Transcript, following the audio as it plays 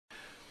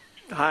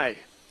Hi,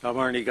 I'm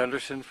Arnie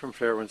Gundersen from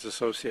Fairwinds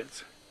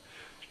Associates.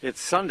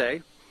 It's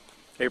Sunday,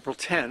 April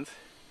 10th,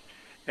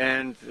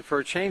 and for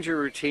a change of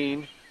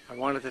routine, I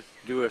wanted to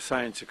do a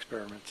science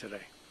experiment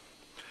today.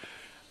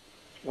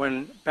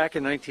 Back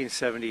in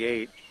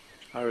 1978,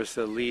 I was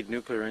the lead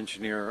nuclear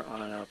engineer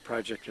on a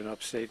project in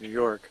upstate New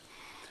York,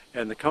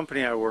 and the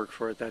company I worked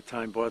for at that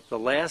time bought the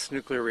last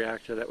nuclear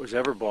reactor that was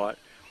ever bought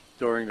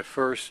during the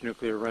first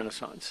nuclear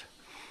renaissance.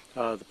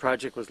 The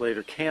project was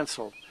later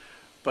canceled,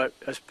 but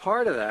as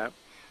part of that,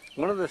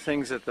 one of the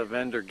things that the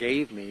vendor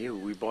gave me, who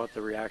we bought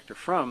the reactor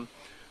from,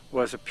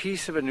 was a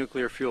piece of a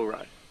nuclear fuel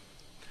rod.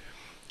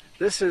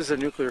 This is a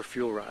nuclear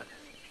fuel rod.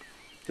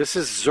 This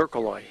is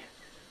Zircaloy,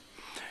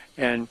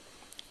 and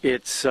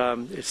it's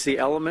the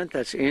element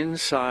that's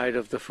inside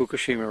of the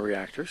Fukushima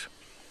reactors.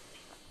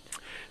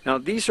 Now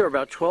these are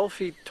about 12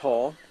 feet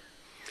tall,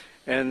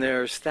 and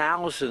there's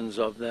thousands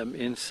of them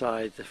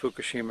inside the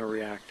Fukushima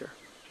reactor.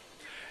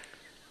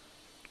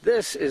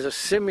 This is a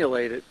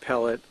simulated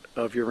pellet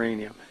of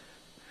uranium.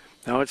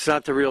 Now it's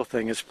not the real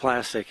thing, it's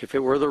plastic. If it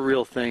were the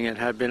real thing and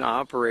had been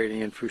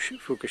operating in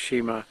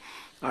Fukushima,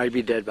 I'd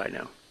be dead by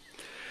now.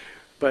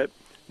 But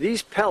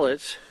these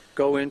pellets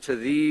go into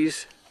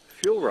these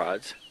fuel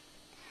rods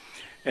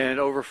and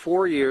over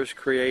 4 years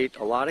create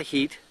a lot of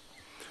heat.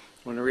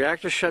 When the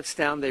reactor shuts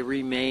down, they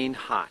remain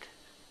hot.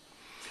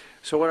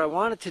 So what I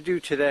wanted to do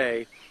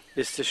today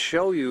is to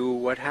show you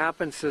what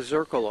happens to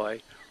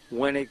Zircaloy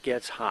when it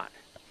gets hot,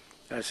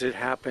 as it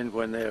happened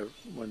when the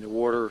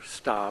water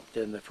stopped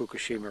in the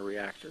Fukushima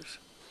reactors.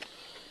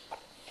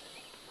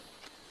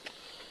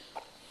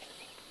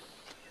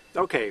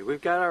 Okay,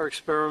 we've got our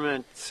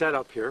experiment set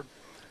up here,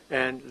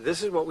 and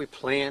this is what we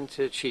plan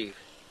to achieve.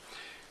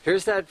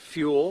 Here's that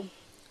fuel.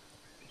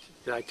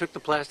 I took the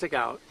plastic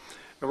out,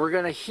 and we're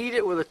going to heat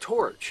it with a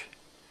torch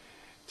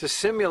to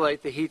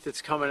simulate the heat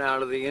that's coming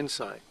out of the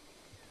inside.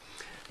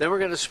 Then we're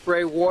going to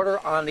spray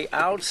water on the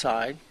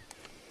outside,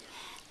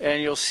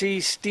 and you'll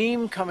see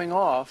steam coming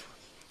off,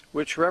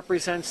 which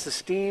represents the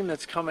steam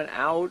that's coming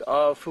out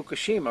of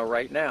Fukushima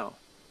right now.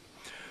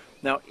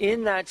 Now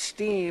in that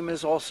steam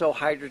is also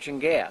hydrogen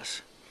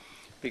gas,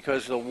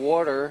 because the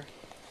water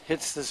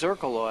hits the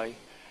Zircaloy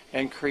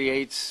and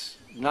creates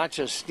not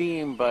just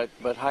steam but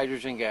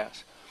hydrogen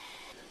gas.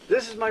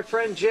 This is my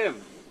friend Jim.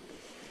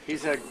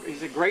 He's a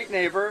great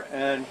neighbor,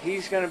 and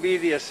he's going to be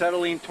the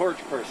acetylene torch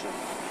person.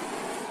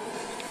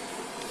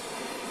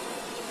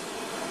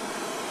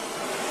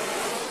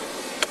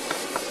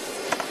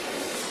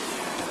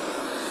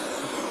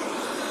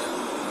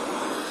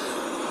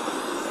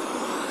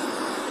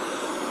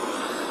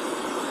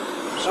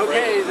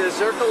 Okay, the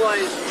Zircaloy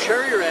is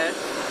cherry red,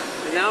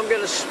 and now I'm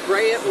going to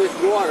spray it with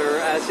water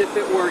as if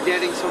it were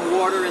getting some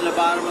water in the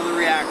bottom of the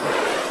reactor.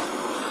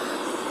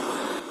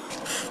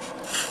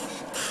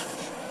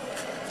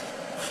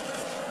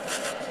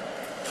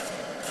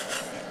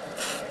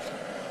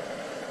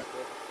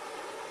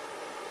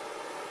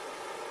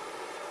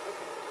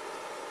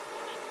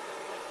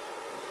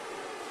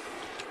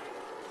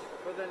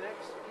 For the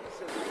next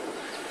piece of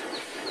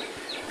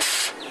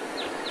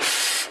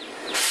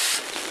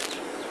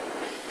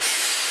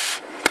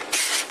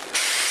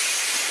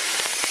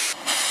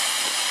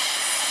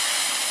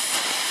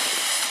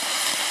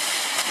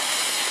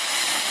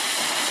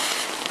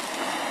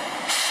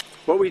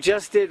what we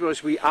just did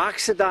was we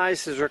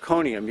oxidized the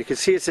zirconium. You can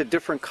see it's a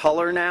different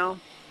color now.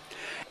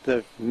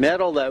 The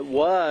metal that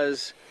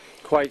was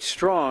quite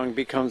strong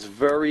becomes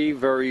very,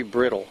 very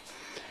brittle.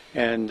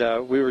 And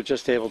we were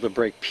just able to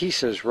break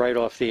pieces right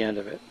off the end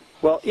of it.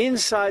 Well,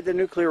 inside the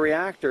nuclear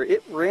reactor,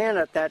 it ran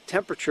at that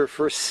temperature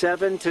for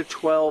 7 to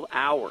 12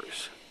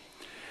 hours.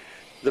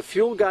 The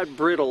fuel got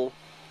brittle,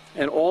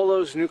 and all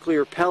those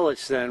nuclear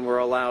pellets then were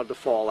allowed to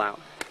fall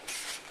out.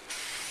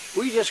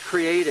 We just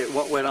created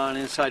what went on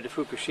inside the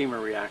Fukushima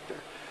reactor.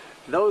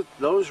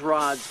 Those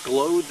rods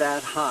glowed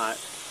that hot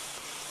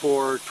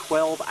for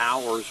 12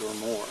 hours or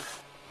more.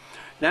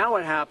 Now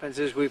what happens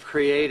is we've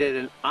created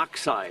an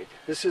oxide.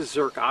 This is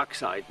zirc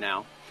oxide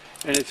now,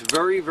 and it's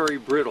very, very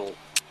brittle.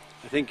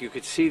 I think you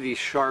could see these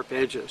sharp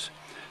edges.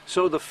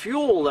 So the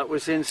fuel that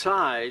was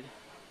inside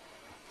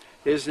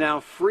is now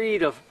free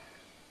to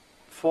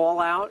fall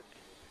out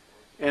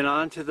and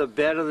onto the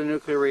bed of the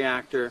nuclear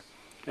reactor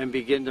and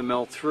begin to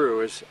melt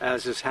through,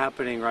 as is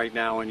happening right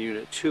now in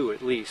Unit 2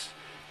 at least,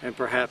 and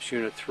perhaps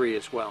Unit 3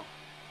 as well.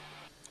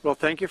 Well,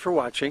 thank you for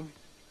watching.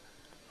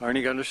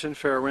 Arnie Gundersen,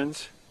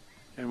 Fairwinds,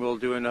 and we'll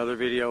do another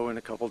video in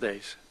a couple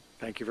days.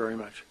 Thank you very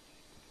much.